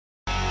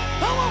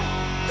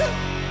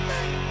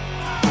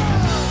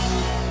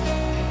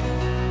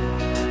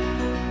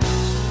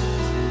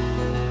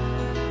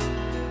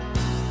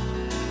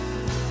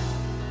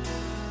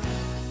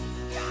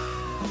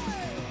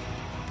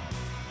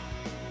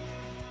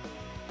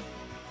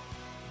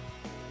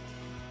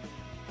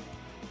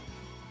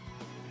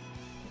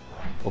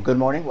Well, good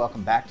morning.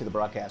 Welcome back to the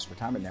Broadcast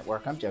Retirement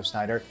Network. I'm Jeff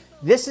Snyder.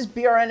 This is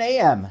BRN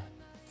AM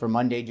for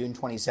Monday, June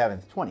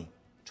 27th,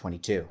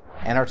 2022.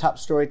 And our top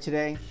story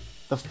today,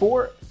 the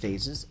 4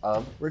 phases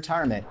of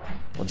retirement.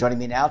 Well, joining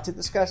me now to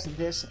discuss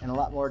this and a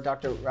lot more,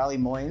 Dr. Riley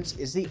Moyens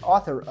is the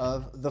author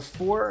of The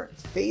 4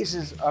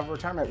 Phases of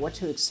Retirement, What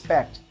to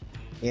Expect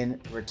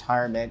in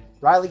Retirement.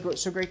 Riley,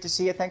 so great to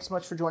see you. Thanks so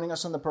much for joining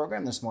us on the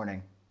program this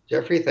morning.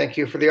 Jeffrey, thank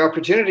you for the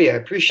opportunity. I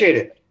appreciate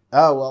it.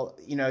 Oh, well,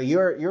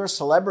 you're a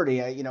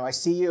celebrity. I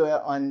see you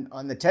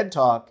on the TED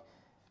Talk,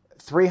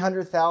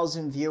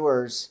 300,000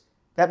 viewers.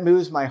 That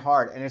moves my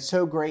heart. And it's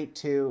so great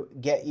to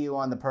get you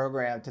on the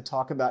program to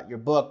talk about your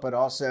book, but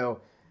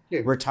also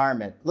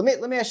retirement.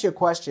 Let me ask you a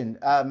question.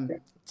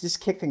 Just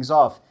kick things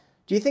off.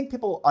 Do you think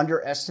people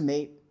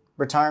underestimate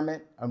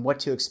retirement and what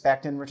to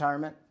expect in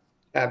retirement?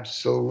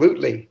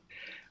 Absolutely.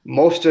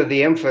 Most of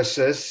the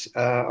emphasis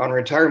on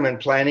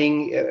retirement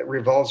planning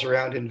revolves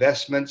around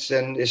investments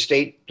and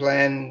estate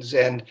plans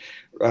and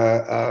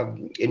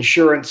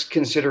insurance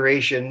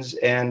considerations.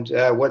 And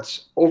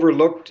what's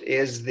overlooked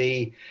is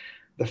the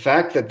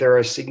fact that there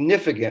are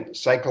significant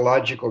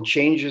psychological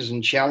changes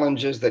and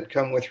challenges that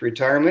come with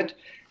retirement.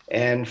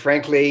 And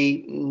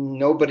frankly,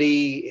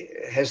 nobody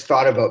has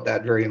thought about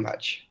that very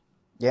much.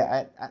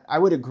 Yeah, I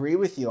would agree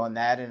with you on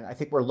that. And I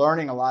think we're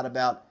learning a lot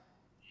about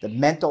the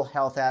mental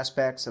health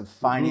aspects of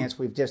finance.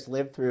 We've just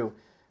lived through,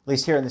 at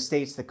least here in the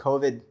States, the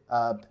COVID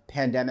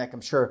pandemic.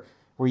 I'm sure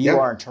where you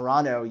are in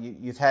Toronto,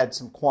 you've had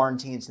some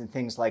quarantines and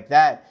things like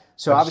that.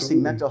 So obviously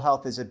mental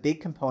health is a big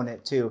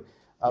component to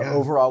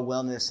overall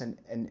wellness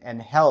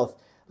and health.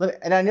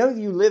 And I know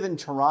you live in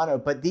Toronto,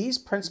 but these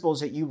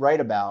principles that you write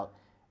about,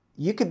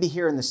 you could be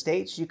here in the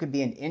States, you could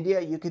be in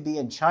India, you could be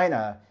in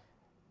China.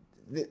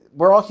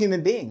 We're all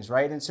human beings,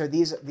 right? And so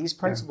these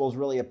principles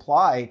really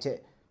apply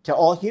to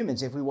all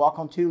humans. If we walk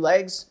on 2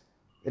 legs,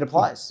 it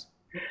applies.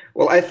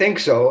 Well, I think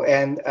so.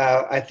 And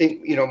I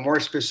think, more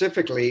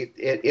specifically,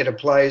 it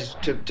applies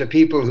to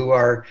people who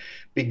are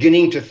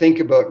beginning to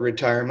think about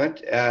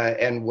retirement.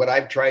 And what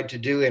I've tried to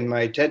do in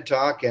my TED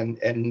Talk and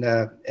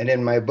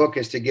in my book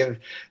is to give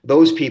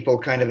those people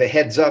kind of a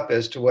heads up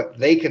as to what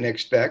they can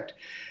expect.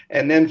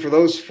 And then for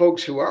those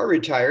folks who are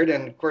retired,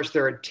 and of course,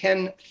 there are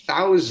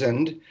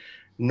 10,000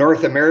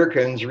 North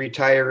Americans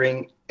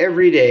retiring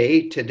every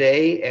day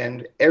today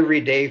and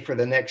every day for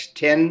the next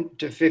 10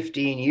 to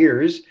 15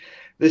 years.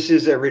 This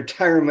is a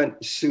retirement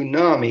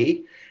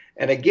tsunami.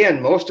 And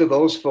again, most of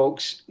those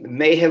folks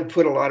may have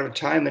put a lot of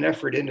time and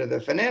effort into the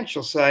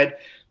financial side,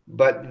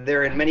 but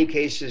they're in many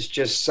cases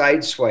just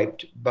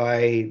sideswiped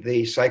by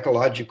the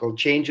psychological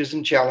changes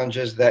and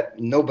challenges that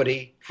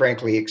nobody,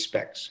 frankly,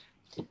 expects.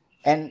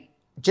 And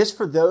just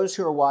for those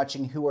who are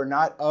watching who are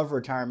not of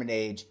retirement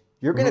age,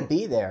 you're going to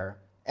be there.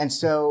 And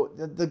so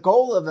the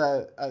goal of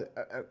a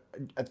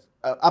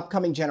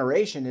upcoming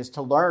generation is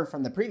to learn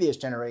from the previous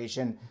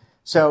generation.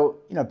 So,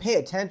 pay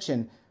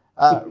attention.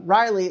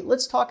 Riley,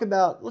 let's talk with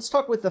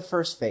the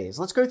first phase.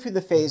 Let's go through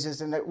the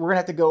phases, and we're going to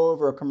have to go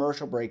over a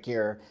commercial break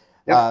here.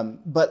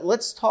 Yep. But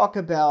let's talk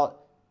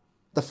about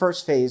the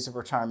first phase of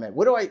retirement.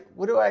 What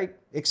do I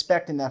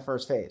expect in that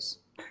first phase?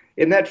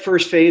 In that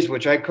first phase,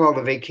 which I call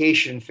the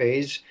vacation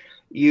phase,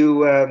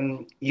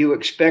 you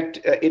expect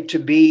it to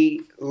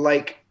be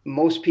like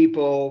most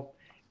people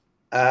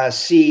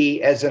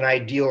see as an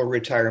ideal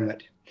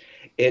retirement.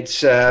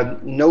 It's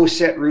no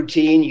set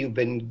routine. You've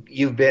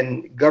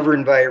been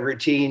governed by a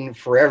routine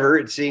forever,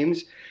 it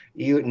seems.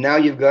 Now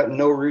you've got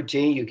no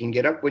routine. You can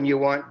get up when you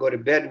want, go to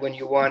bed when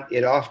you want.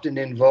 It often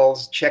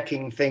involves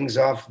checking things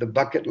off the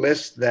bucket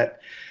list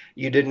that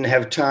you didn't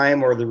have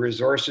time or the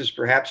resources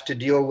perhaps to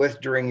deal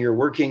with during your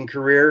working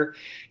career.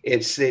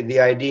 It's the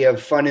idea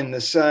of fun in the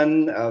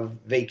sun, of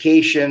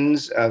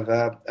vacations, of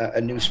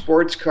a new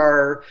sports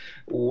car,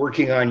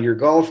 working on your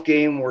golf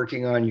game,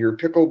 working on your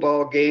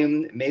pickleball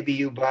game. Maybe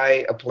you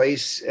buy a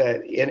place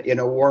in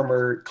a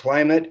warmer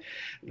climate.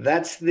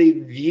 That's the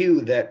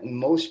view that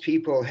most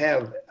people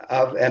have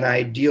of an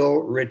ideal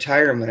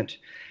retirement.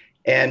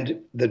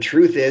 And the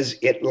truth is,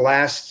 it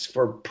lasts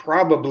for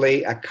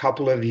probably a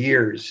couple of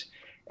years.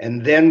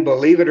 And then,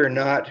 believe it or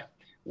not,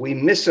 we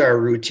miss our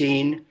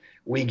routine,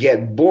 we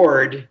get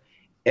bored,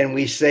 and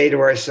we say to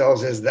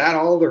ourselves, is that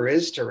all there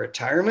is to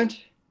retirement?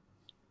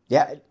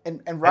 Yeah,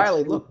 and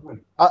Riley, look,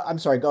 I'm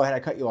sorry, go ahead. I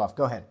cut you off.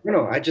 Go ahead.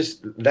 No,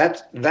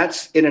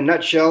 that's in a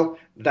nutshell,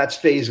 that's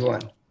phase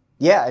 1.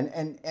 Yeah,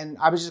 and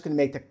I was just going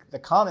to make the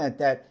comment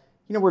that,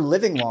 we're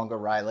living longer,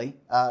 Riley.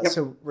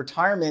 So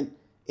retirement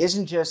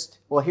isn't just,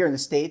 well, here in the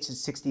States,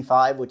 it's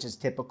 65, which is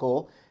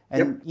typical.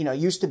 And,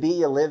 used to be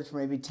you lived for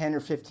maybe 10 or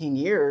 15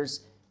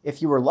 years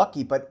if you were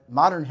lucky. But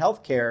modern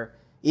healthcare,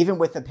 even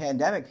with the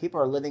pandemic,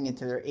 people are living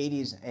into their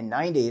 80s and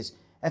 90s.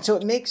 And so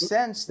it makes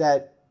sense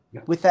that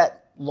with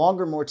that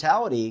longer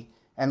mortality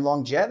and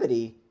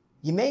longevity,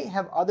 you may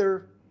have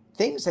other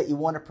things that you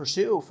want to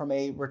pursue from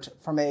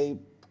a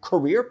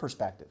career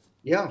perspective.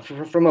 Yeah,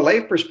 from a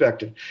life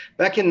perspective.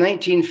 Back in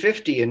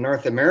 1950 in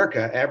North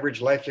America,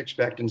 average life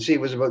expectancy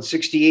was about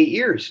 68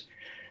 years.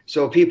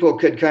 So people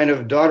could kind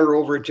of dawdle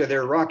over to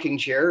their rocking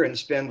chair and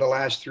spend the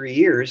last 3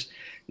 years.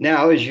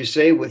 now, as you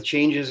say, with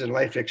changes in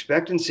life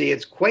expectancy,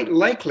 it's quite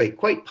likely,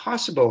 quite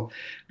possible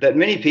that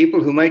many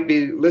people who might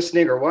be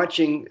listening or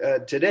watching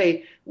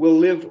today will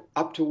live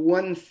up to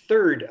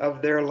 1/3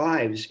 of their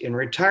lives in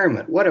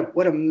retirement.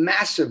 What a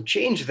massive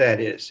change that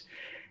is.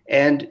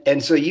 And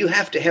so you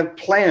have to have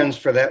plans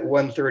for that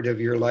 1/3 of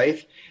your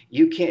life.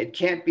 It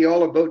can't be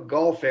all about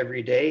golf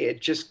every day. It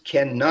just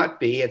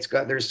cannot be.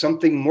 There's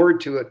something more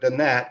to it than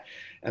that.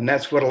 And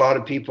that's what a lot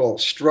of people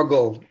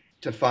struggle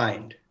to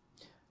find.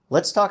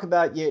 Let's talk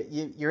about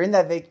you're in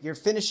that you're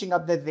finishing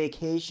up the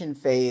vacation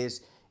phase.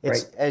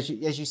 It's Right.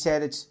 as you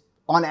said, it's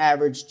on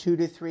average 2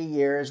 to 3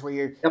 years where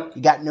you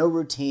got no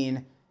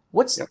routine.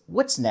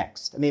 What's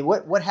next? I mean,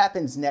 what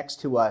happens next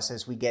to us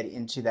as we get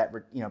into that,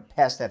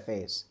 past that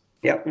phase?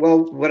 Yeah,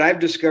 well, what I've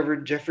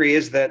discovered, Jeffrey,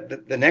 is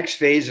that the next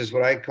phase is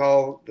what I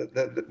call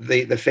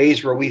the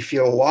phase where we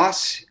feel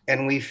loss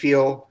and we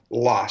feel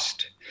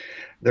lost.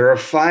 There are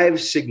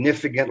 5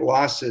 significant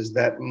losses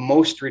that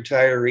most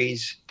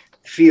retirees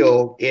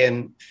feel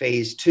in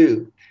phase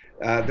 2.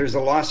 There's a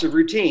loss of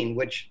routine,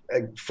 which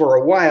for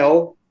a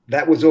while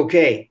that was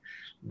okay,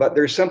 but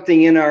there's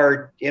something in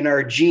our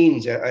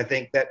genes, I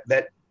think,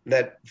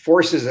 that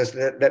forces us,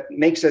 that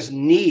makes us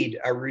need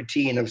a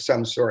routine of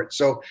some sort.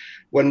 So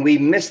when we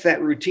miss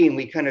that routine,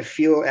 we kind of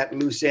feel at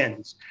loose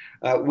ends.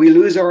 We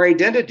lose our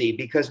identity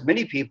because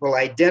many people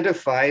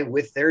identify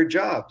with their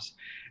jobs.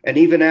 And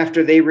even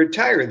after they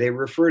retire, they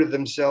refer to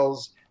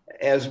themselves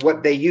as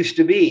what they used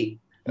to be,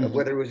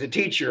 whether it was a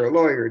teacher, a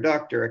lawyer,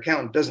 doctor,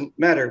 accountant, doesn't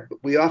matter. But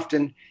we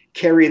often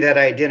carry that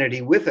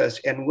identity with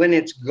us. And when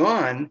it's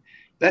gone,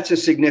 that's a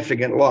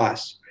significant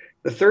loss.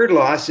 The third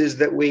loss is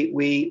that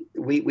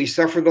we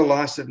suffer the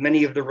loss of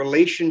many of the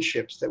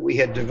relationships that we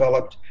had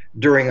developed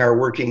during our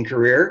working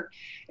career.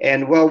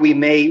 And while we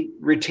may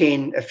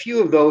retain a few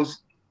of those,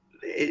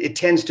 it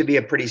tends to be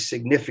a pretty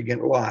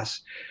significant loss.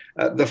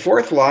 The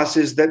fourth loss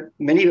is that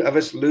many of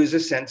us lose a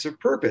sense of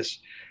purpose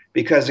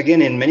because,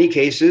 again, in many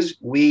cases,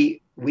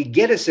 we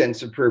get a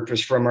sense of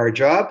purpose from our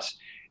jobs.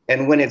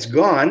 And when it's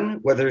gone,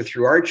 whether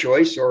through our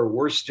choice or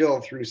worse still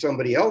through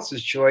somebody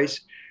else's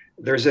choice,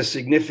 there's a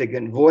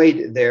significant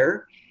void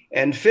there.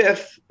 And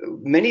fifth,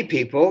 many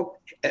people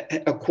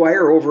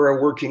acquire over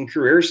a working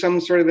career some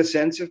sort of a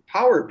sense of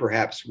power,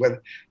 perhaps,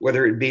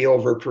 whether it be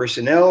over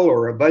personnel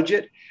or a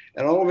budget.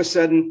 And all of a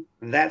sudden,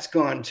 that's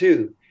gone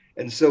too.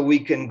 And so we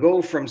can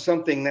go from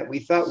something that we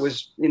thought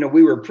was,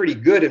 we were pretty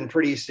good and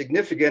pretty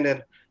significant,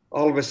 and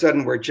all of a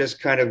sudden we're just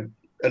kind of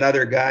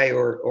another guy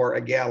or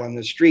a gal on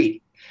the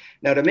street.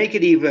 Now, to make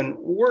it even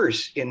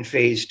worse in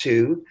phase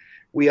 2,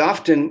 we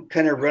often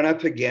kind of run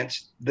up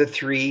against the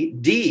 3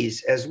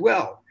 Ds as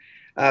well.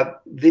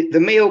 The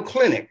Mayo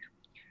Clinic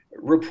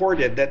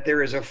reported that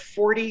there is a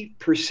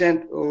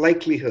 40%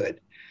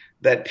 likelihood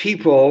that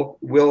people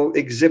will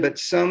exhibit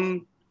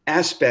some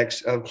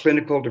aspects of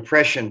clinical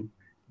depression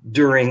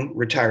during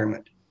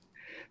retirement.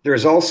 There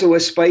is also a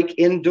spike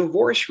in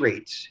divorce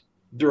rates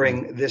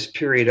during this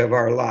period of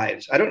our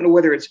lives. I don't know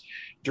whether it's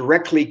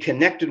directly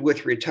connected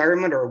with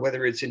retirement or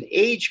whether it's an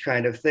age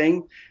kind of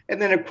thing. And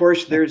then, of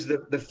course, there's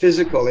the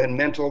physical and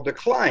mental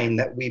decline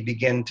that we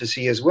begin to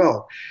see as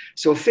well.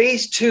 So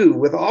phase 2,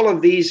 with all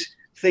of these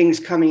things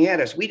coming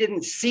at us, we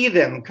didn't see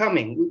them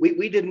coming.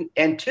 We didn't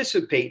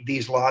anticipate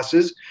these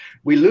losses.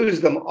 We lose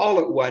them all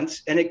at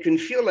once. And it can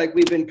feel like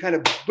we've been kind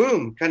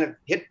of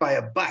hit by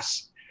a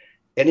bus.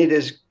 And it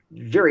is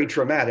very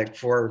traumatic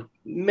for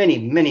many,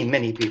 many,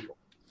 many people.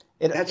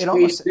 That's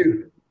phase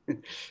 2.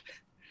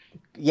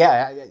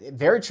 Yeah,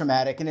 very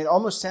traumatic. And it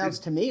almost sounds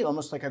to me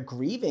almost like a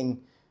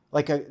grieving,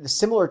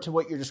 similar to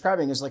what you're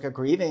describing is like a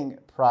grieving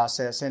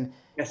process. And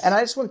yes. And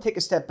I just want to take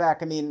a step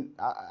back. I mean,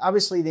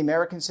 obviously the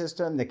American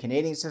system, the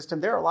Canadian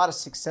system, there are a lot of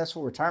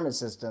successful retirement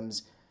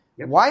systems.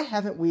 Yep. Why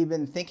haven't we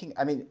been thinking,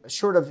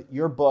 short of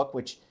your book,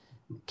 which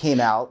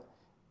came out,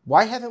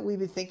 why haven't we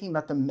been thinking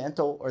about the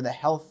mental or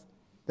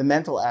the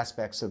mental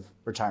aspects of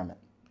retirement?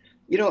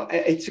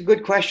 It's a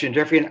good question,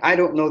 Jeffrey, and I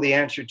don't know the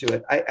answer to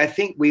it. I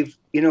think we've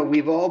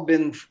all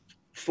been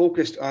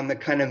focused on the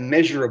kind of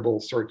measurable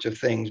sorts of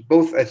things.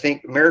 Both, I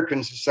think,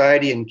 American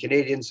society and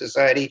Canadian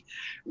society,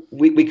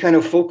 we kind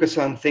of focus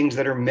on things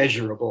that are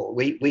measurable.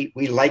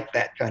 We like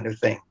that kind of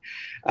thing.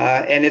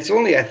 And it's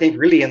only, I think,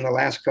 really in the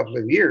last couple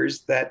of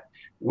years that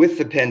with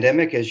the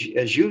pandemic,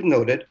 as you've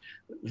noted,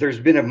 there's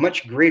been a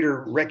much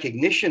greater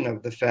recognition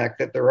of the fact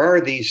that there are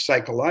these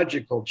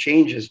psychological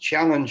changes,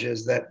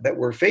 challenges that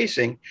we're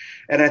facing.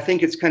 And I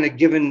think it's kind of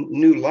given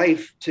new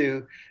life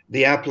to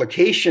the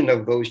application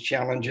of those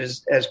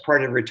challenges as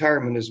part of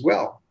retirement as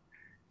well.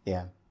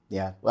 Yeah.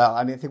 Well,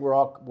 I think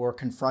we're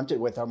confronted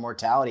with our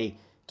mortality,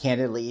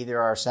 candidly, either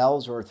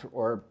ourselves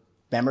or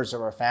members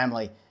of our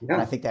family. Yeah.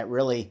 And I think that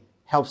really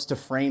helps to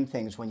frame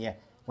things when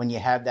you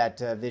have that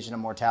vision of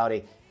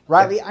mortality.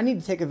 Riley, yeah. I need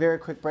to take a very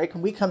quick break.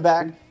 When we come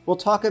back, we'll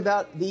talk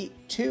about the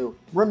 2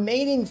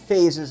 remaining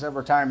phases of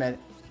retirement.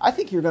 I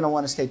think you're going to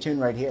want to stay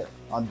tuned right here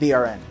on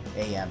BRN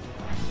AM.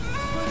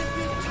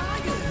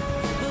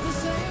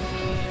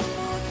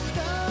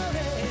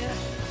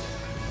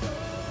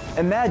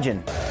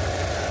 Imagine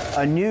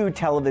a new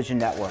television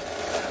network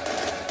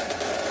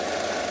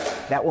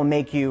that will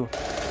make you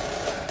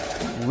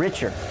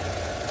richer,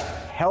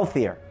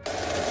 healthier,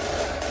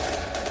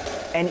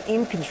 and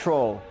in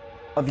control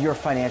of your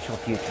financial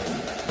future.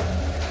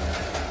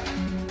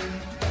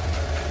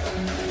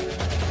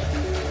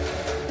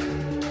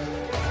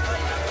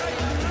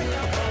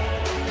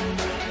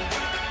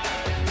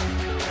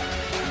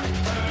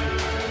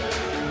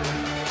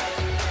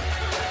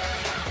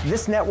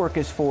 This network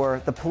is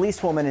for the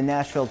policewoman in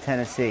Nashville,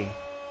 Tennessee,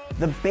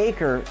 the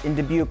baker in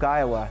Dubuque,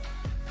 Iowa,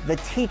 the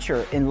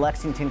teacher in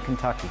Lexington,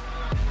 Kentucky.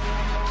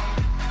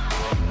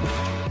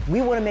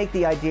 We want to make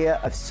the idea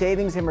of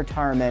savings and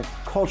retirement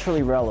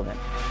culturally relevant.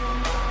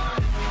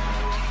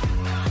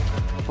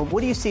 But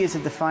what do you see as a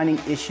defining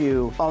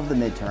issue of the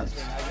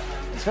midterms,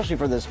 especially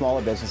for the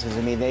smaller businesses?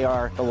 I mean, they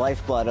are the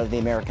lifeblood of the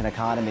American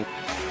economy.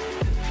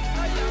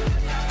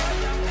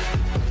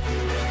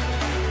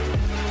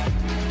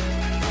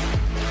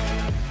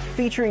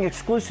 Featuring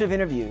exclusive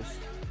interviews,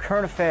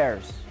 current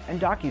affairs, and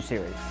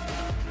docuseries.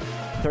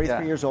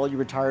 33 years old, you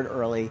retired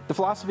early. The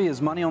philosophy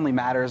is money only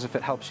matters if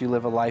it helps you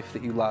live a life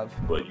that you love.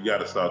 But you got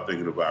to start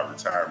thinking about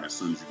retirement as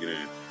soon as you get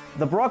in.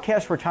 The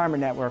Broadcast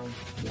Retirement Network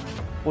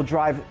will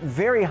drive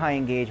very high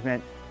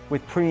engagement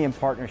with premium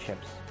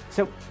partnerships.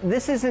 So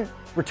this isn't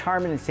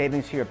retirement and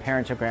savings for your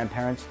parents or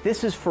grandparents.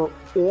 This is for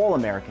all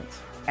Americans.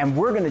 And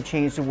we're going to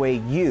change the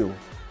way you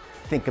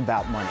think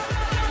about money.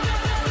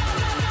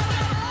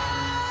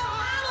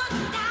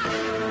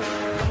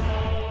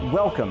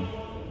 Welcome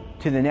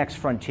to the next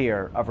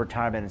frontier of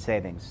retirement and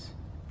savings.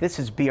 This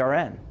is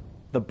BRN,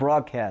 the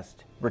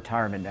Broadcast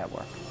Retirement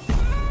Network.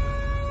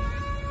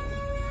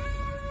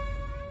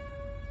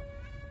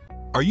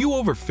 Are you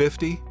over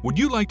 50? Would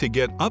you like to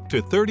get up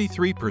to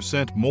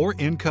 33% more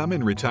income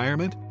in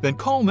retirement? Then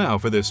call now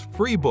for this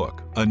free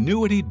book,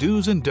 Annuity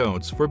Do's and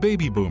Don'ts for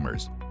Baby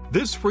Boomers.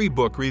 This free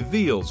book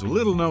reveals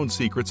little-known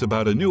secrets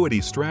about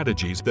annuity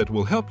strategies that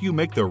will help you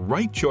make the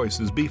right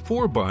choices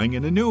before buying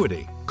an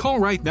annuity. Call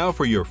right now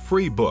for your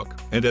free book,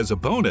 and as a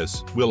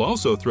bonus, we'll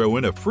also throw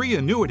in a free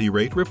annuity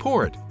rate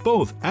report,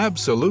 both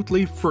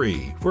absolutely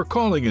free for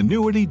calling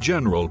Annuity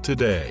General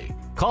today.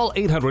 Call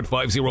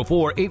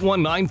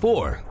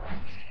 800-504-8194.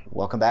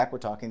 Welcome back. We're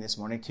talking this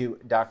morning to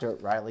Dr.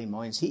 Riley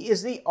Moyens. He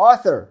is the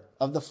author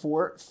of The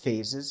 4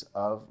 Phases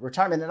of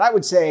Retirement, and I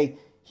would say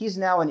he's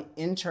now an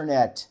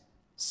internet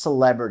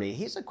celebrity.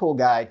 He's a cool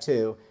guy,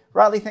 too.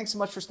 Riley, thanks so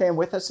much for staying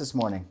with us this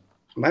morning.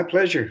 My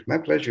pleasure. My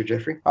pleasure,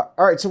 Jeffrey. All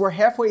right, so we're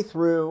halfway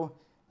through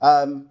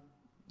the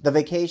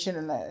vacation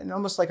and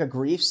almost like a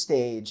grief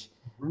stage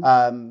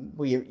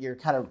where you're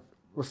kind of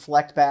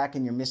reflect back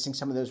and you're missing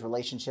some of those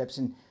relationships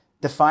and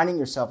defining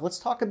yourself. Let's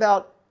talk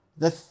about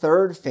the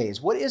third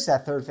phase. What is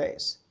that third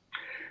phase?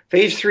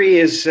 Phase 3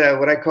 is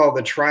what I call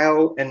the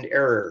trial and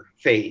error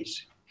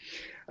phase.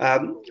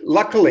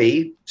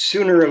 Luckily,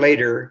 sooner or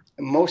later,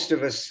 most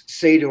of us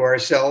say to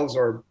ourselves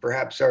or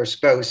perhaps our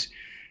spouse,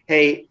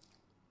 hey,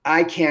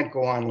 I can't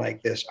go on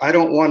like this. I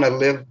don't want to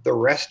live the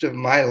rest of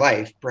my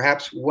life,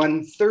 perhaps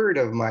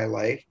 1/3 of my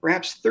life,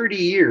 perhaps 30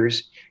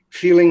 years,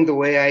 feeling the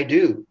way I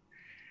do.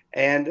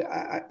 And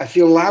I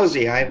feel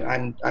lousy.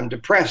 I'm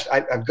depressed.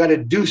 I've got to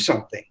do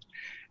something.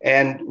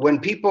 And when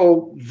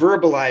people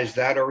verbalize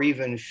that or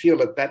even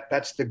feel it,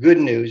 that's the good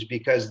news,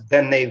 because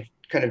then they've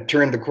kind of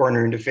turned the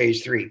corner into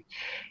phase 3.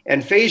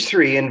 And phase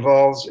 3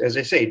 involves, as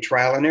I say,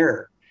 trial and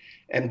error.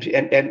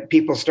 And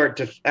people start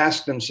to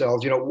ask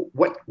themselves,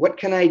 what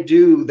can I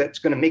do that's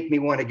going to make me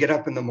want to get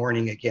up in the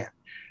morning again?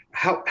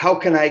 How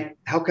can I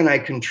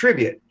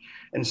contribute?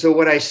 And so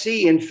what I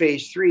see in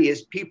phase 3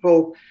 is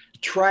people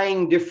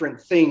trying different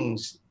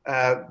things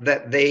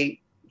that they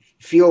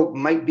feel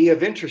might be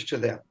of interest to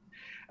them.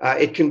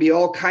 It can be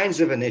all kinds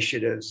of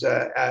initiatives.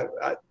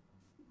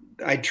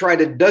 I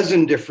tried a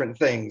dozen different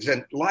things,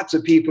 and lots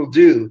of people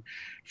do,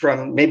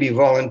 from maybe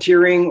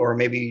volunteering or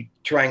maybe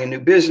trying a new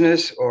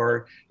business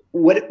or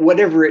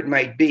whatever it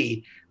might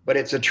be, but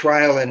it's a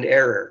trial and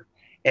error.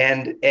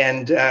 And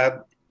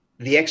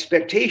the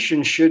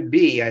expectation should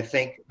be, I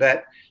think,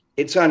 that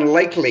it's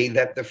unlikely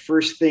that the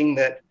first thing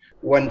that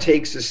one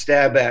takes a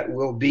stab at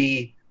will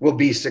be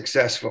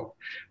successful.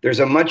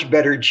 There's a much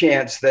better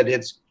chance that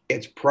it's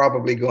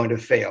probably going to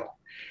fail.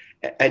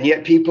 And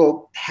yet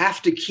people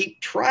have to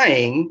keep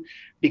trying,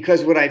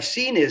 because what I've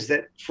seen is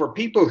that for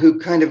people who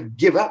kind of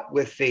give up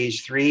with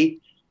phase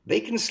 3, they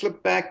can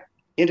slip back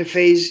into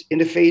phase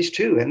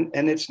 2,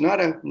 and it's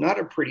not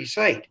a pretty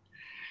sight.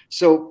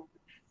 So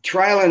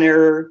trial and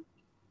error,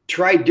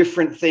 try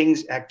different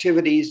things,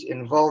 activities,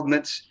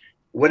 involvements,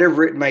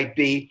 whatever it might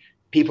be.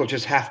 People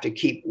just have to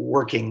keep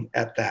working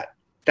at that.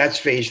 That's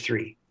phase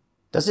 3.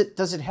 Does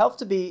it help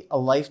to be a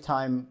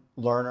lifetime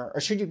learner,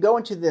 or should you go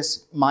into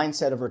this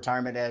mindset of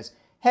retirement as,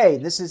 hey,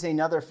 this is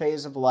another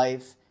phase of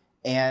life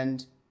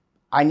and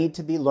I need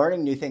to be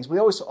learning new things? We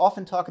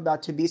often talk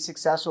about, to be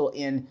successful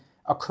in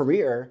a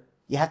career,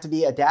 you have to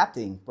be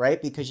adapting, right?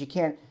 Because you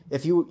can't,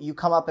 if you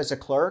come up as a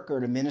clerk or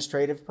an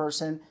administrative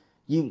person,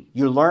 you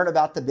learn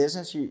about the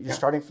business, you're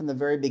starting from the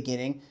very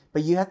beginning,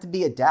 but you have to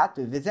be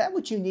adaptive. Is that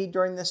what you need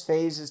during this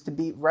phase, is to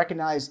be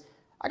recognized,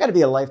 I got to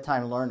be a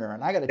lifetime learner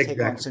and I got to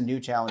take on some new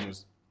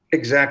challenges?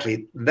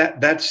 Exactly.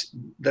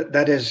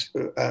 That is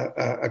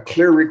a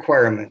clear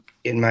requirement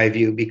in my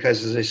view,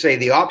 because as I say,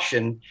 the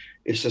option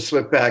is to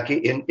slip back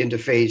into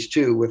phase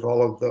 2 with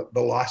all of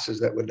the losses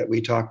that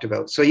we talked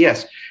about. So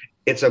yes,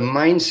 it's a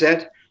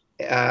mindset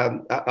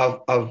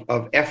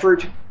of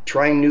effort,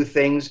 trying new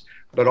things,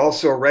 but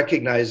also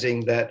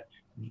recognizing that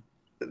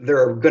there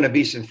are going to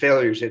be some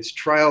failures. It's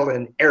trial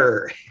and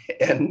error,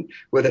 and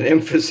with an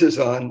emphasis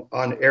on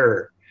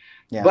error.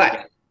 Yeah.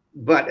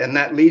 But, and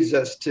that leads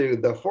us to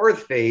the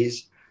 4th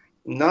phase.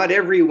 Not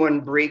everyone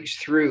breaks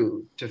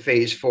through to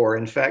phase 4.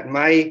 In fact,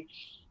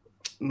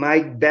 my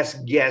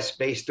best guess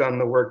based on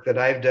the work that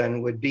I've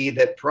done would be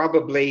that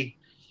probably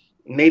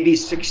maybe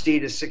 60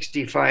 to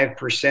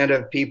 65%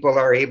 of people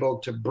are able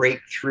to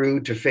break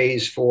through to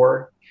phase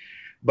 4.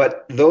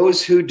 But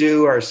those who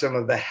do are some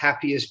of the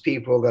happiest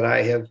people that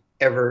I have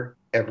ever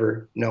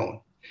known.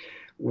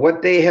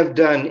 What they have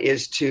done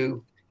is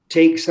to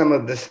take some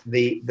of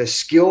the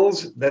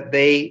skills that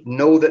they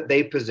know that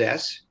they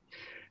possess.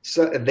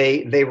 So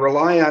they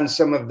rely on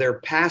some of their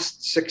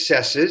past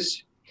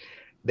successes.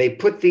 They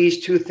put these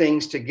two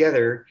things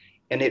together,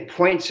 and it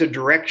points a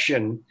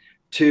direction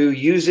to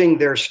using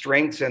their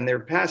strengths and their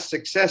past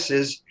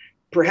successes,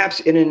 perhaps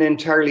in an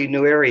entirely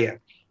new area.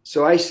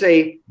 So I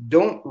say,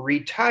 don't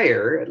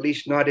retire, at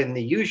least not in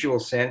the usual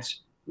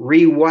sense,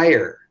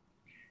 rewire.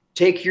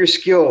 Take your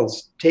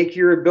skills, take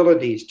your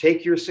abilities,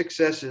 take your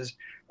successes,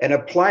 and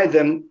apply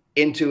them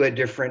into a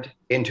different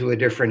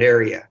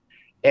area.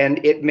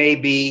 And it may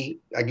be,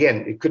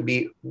 again, it could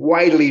be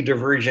widely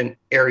divergent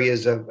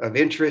areas of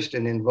interest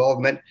and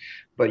involvement,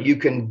 but you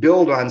can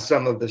build on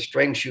some of the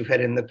strengths you've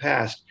had in the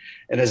past.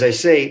 And as I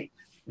say,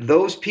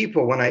 those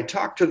people, when I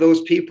talk to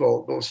those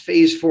people, those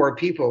phase 4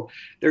 people,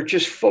 they're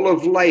just full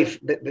of life.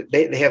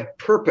 They have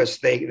purpose.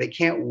 They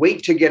can't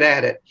wait to get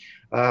at it.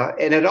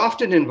 And it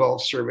often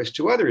involves service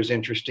to others,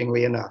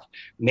 interestingly enough,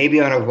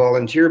 maybe on a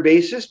volunteer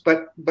basis,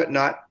 but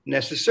not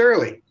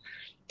necessarily.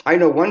 I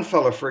know one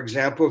fellow, for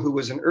example, who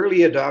was an early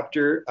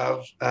adopter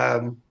of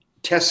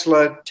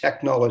Tesla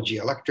technology,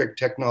 electric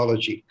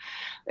technology.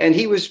 And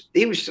he was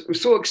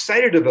so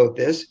excited about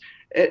this.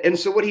 And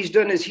so what he's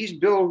done is he's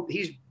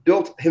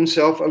built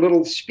himself a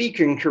little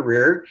speaking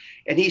career,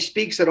 and he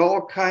speaks at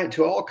all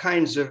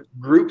kinds of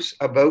groups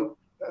about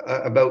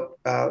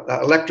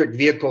electric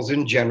vehicles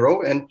in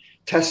general, and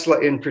Tesla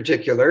in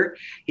particular.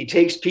 He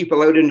takes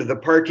people out into the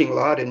parking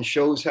lot and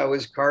shows how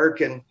his car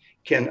can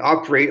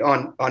operate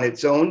on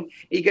its own.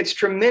 He gets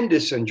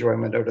tremendous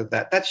enjoyment out of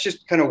that. That's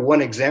just kind of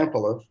one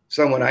example of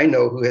someone I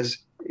know who is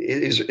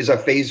a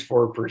phase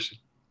 4 person.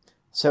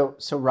 So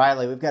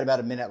Riley, we've got about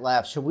a minute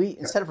left. Should we,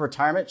 instead of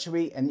retirement, should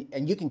we,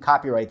 and you can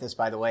copyright this,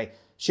 by the way,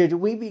 should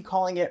we be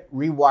calling it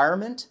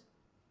rewirement?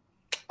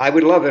 I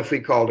would love if we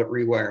called it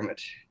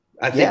rewirement.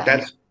 I think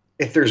that's,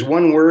 if there's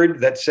one word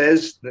that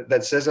says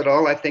it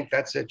all, I think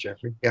that's it,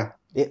 Jeffrey. Yeah.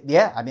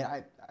 I mean,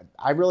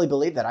 I really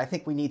believe that. I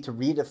think we need to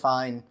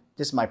redefine,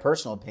 this is my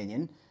personal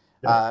opinion,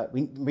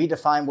 we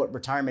redefine what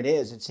retirement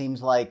is. It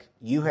seems like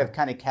you have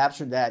kind of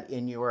captured that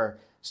in your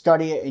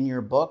study, in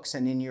your books,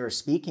 and in your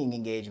speaking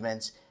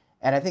engagements.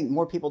 And I think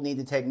more people need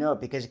to take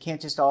note, because it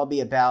can't just all be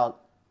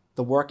about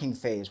the working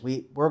phase.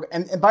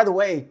 And by the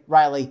way,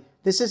 Riley,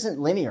 this isn't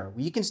linear.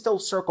 You can still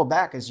circle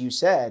back, as you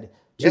said,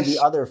 to the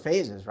other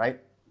phases, right?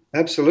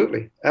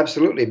 Absolutely.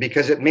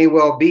 Because it may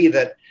well be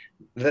that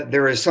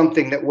there is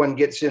something that one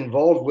gets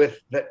involved with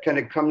that kind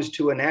of comes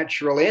to a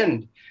natural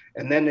end.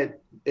 And then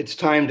it's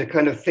time to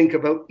kind of think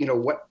about,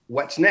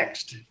 what's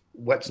next?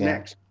 What's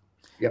next?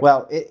 Yep.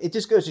 Well, it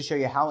just goes to show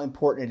you how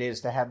important it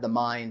is to have the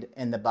mind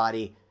and the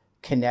body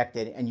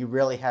connected. And you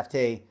really have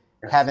to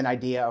have an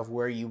idea of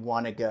where you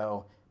want to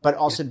go, but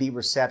also be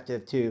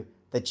receptive to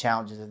the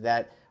challenges of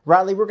that.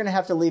 Riley, we're going to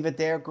have to leave it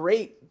there.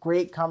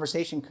 Great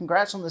conversation.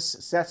 Congrats on the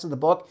success of the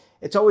book.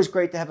 It's always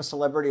great to have a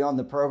celebrity on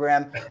the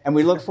program, and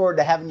we look forward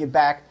to having you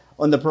back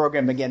on the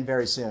program again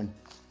very soon.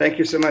 Thank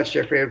you so much,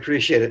 Jeffrey. I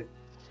appreciate it.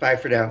 Bye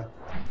for now.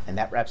 And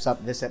that wraps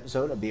up this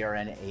episode of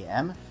BRN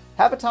AM.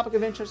 Have a topic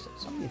of interest,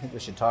 something you think we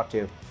should talk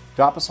to,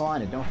 drop us a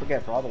line. And don't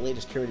forget, for all the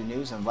latest curated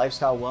news on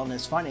lifestyle,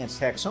 wellness, finance,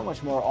 tech, so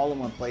much more all in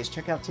one place,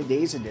 check out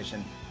today's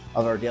edition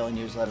of our daily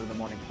newsletter, The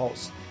Morning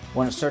Pulse.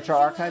 Want to search our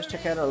archives,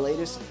 check out our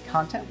latest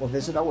content, we'll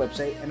visit our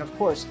website, and of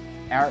course,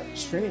 our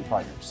streaming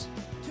partners.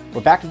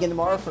 We're back again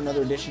tomorrow for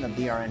another edition of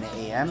BRN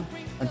AM.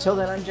 Until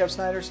then, I'm Jeff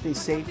Snyder. Stay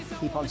safe,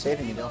 keep on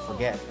saving, and don't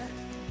forget,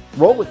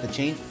 roll with the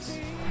changes.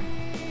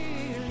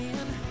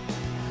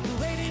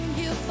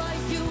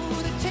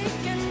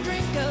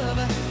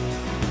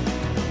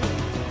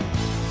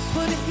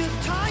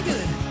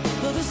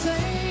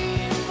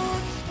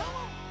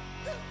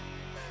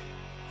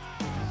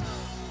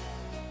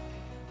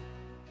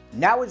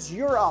 Now is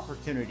your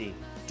opportunity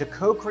to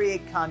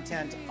co-create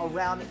content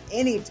around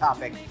any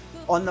topic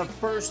on the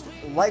first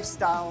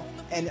lifestyle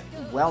and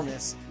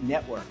wellness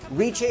network.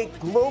 Reach a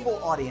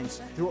global audience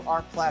through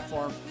our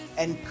platform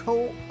and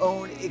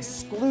co-own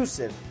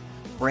exclusive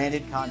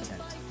branded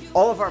content.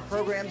 All of our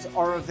programs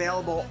are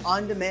available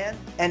on demand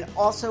and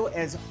also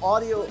as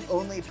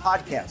audio-only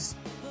podcasts,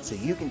 so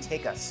you can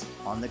take us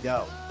on the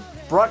go.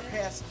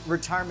 Broadcast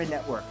Retirement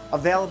Network.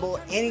 Available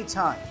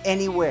anytime,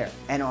 anywhere,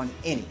 and on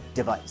any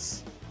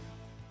device.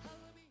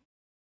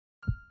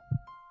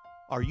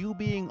 Are you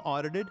being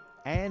audited?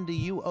 And do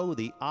you owe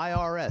the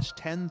IRS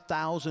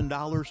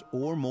 $10,000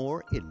 or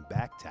more in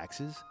back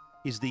taxes?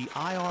 Is the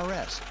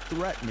IRS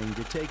threatening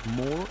to take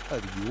more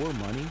of your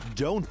money?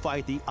 Don't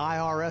fight the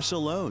IRS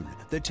alone.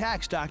 The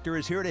Tax Doctor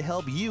is here to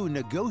help you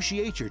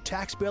negotiate your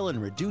tax bill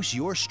and reduce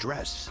your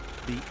stress.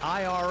 The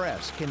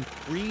IRS can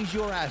freeze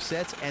your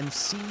assets and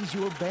seize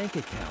your bank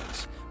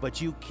accounts,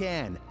 but you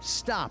can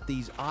stop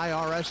these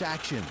IRS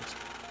actions.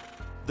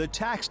 The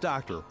Tax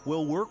Doctor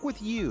will work with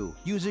you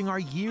using our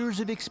years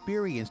of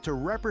experience to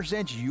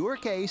represent your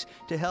case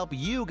to help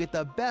you get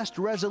the best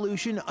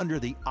resolution under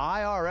the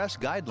IRS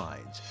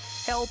guidelines.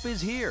 Help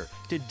is here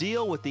to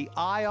deal with the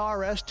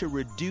IRS to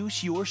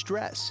reduce your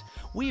stress.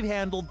 We've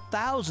handled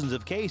thousands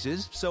of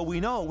cases, so we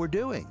know what we're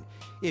doing.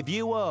 If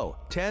you owe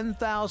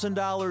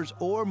 $10,000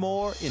 or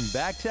more in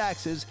back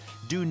taxes,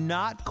 do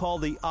not call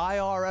the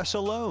IRS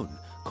alone.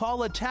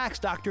 Call a Tax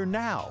Doctor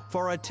now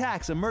for a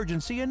tax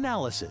emergency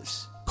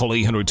analysis. Call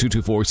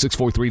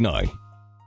 800-224-6439.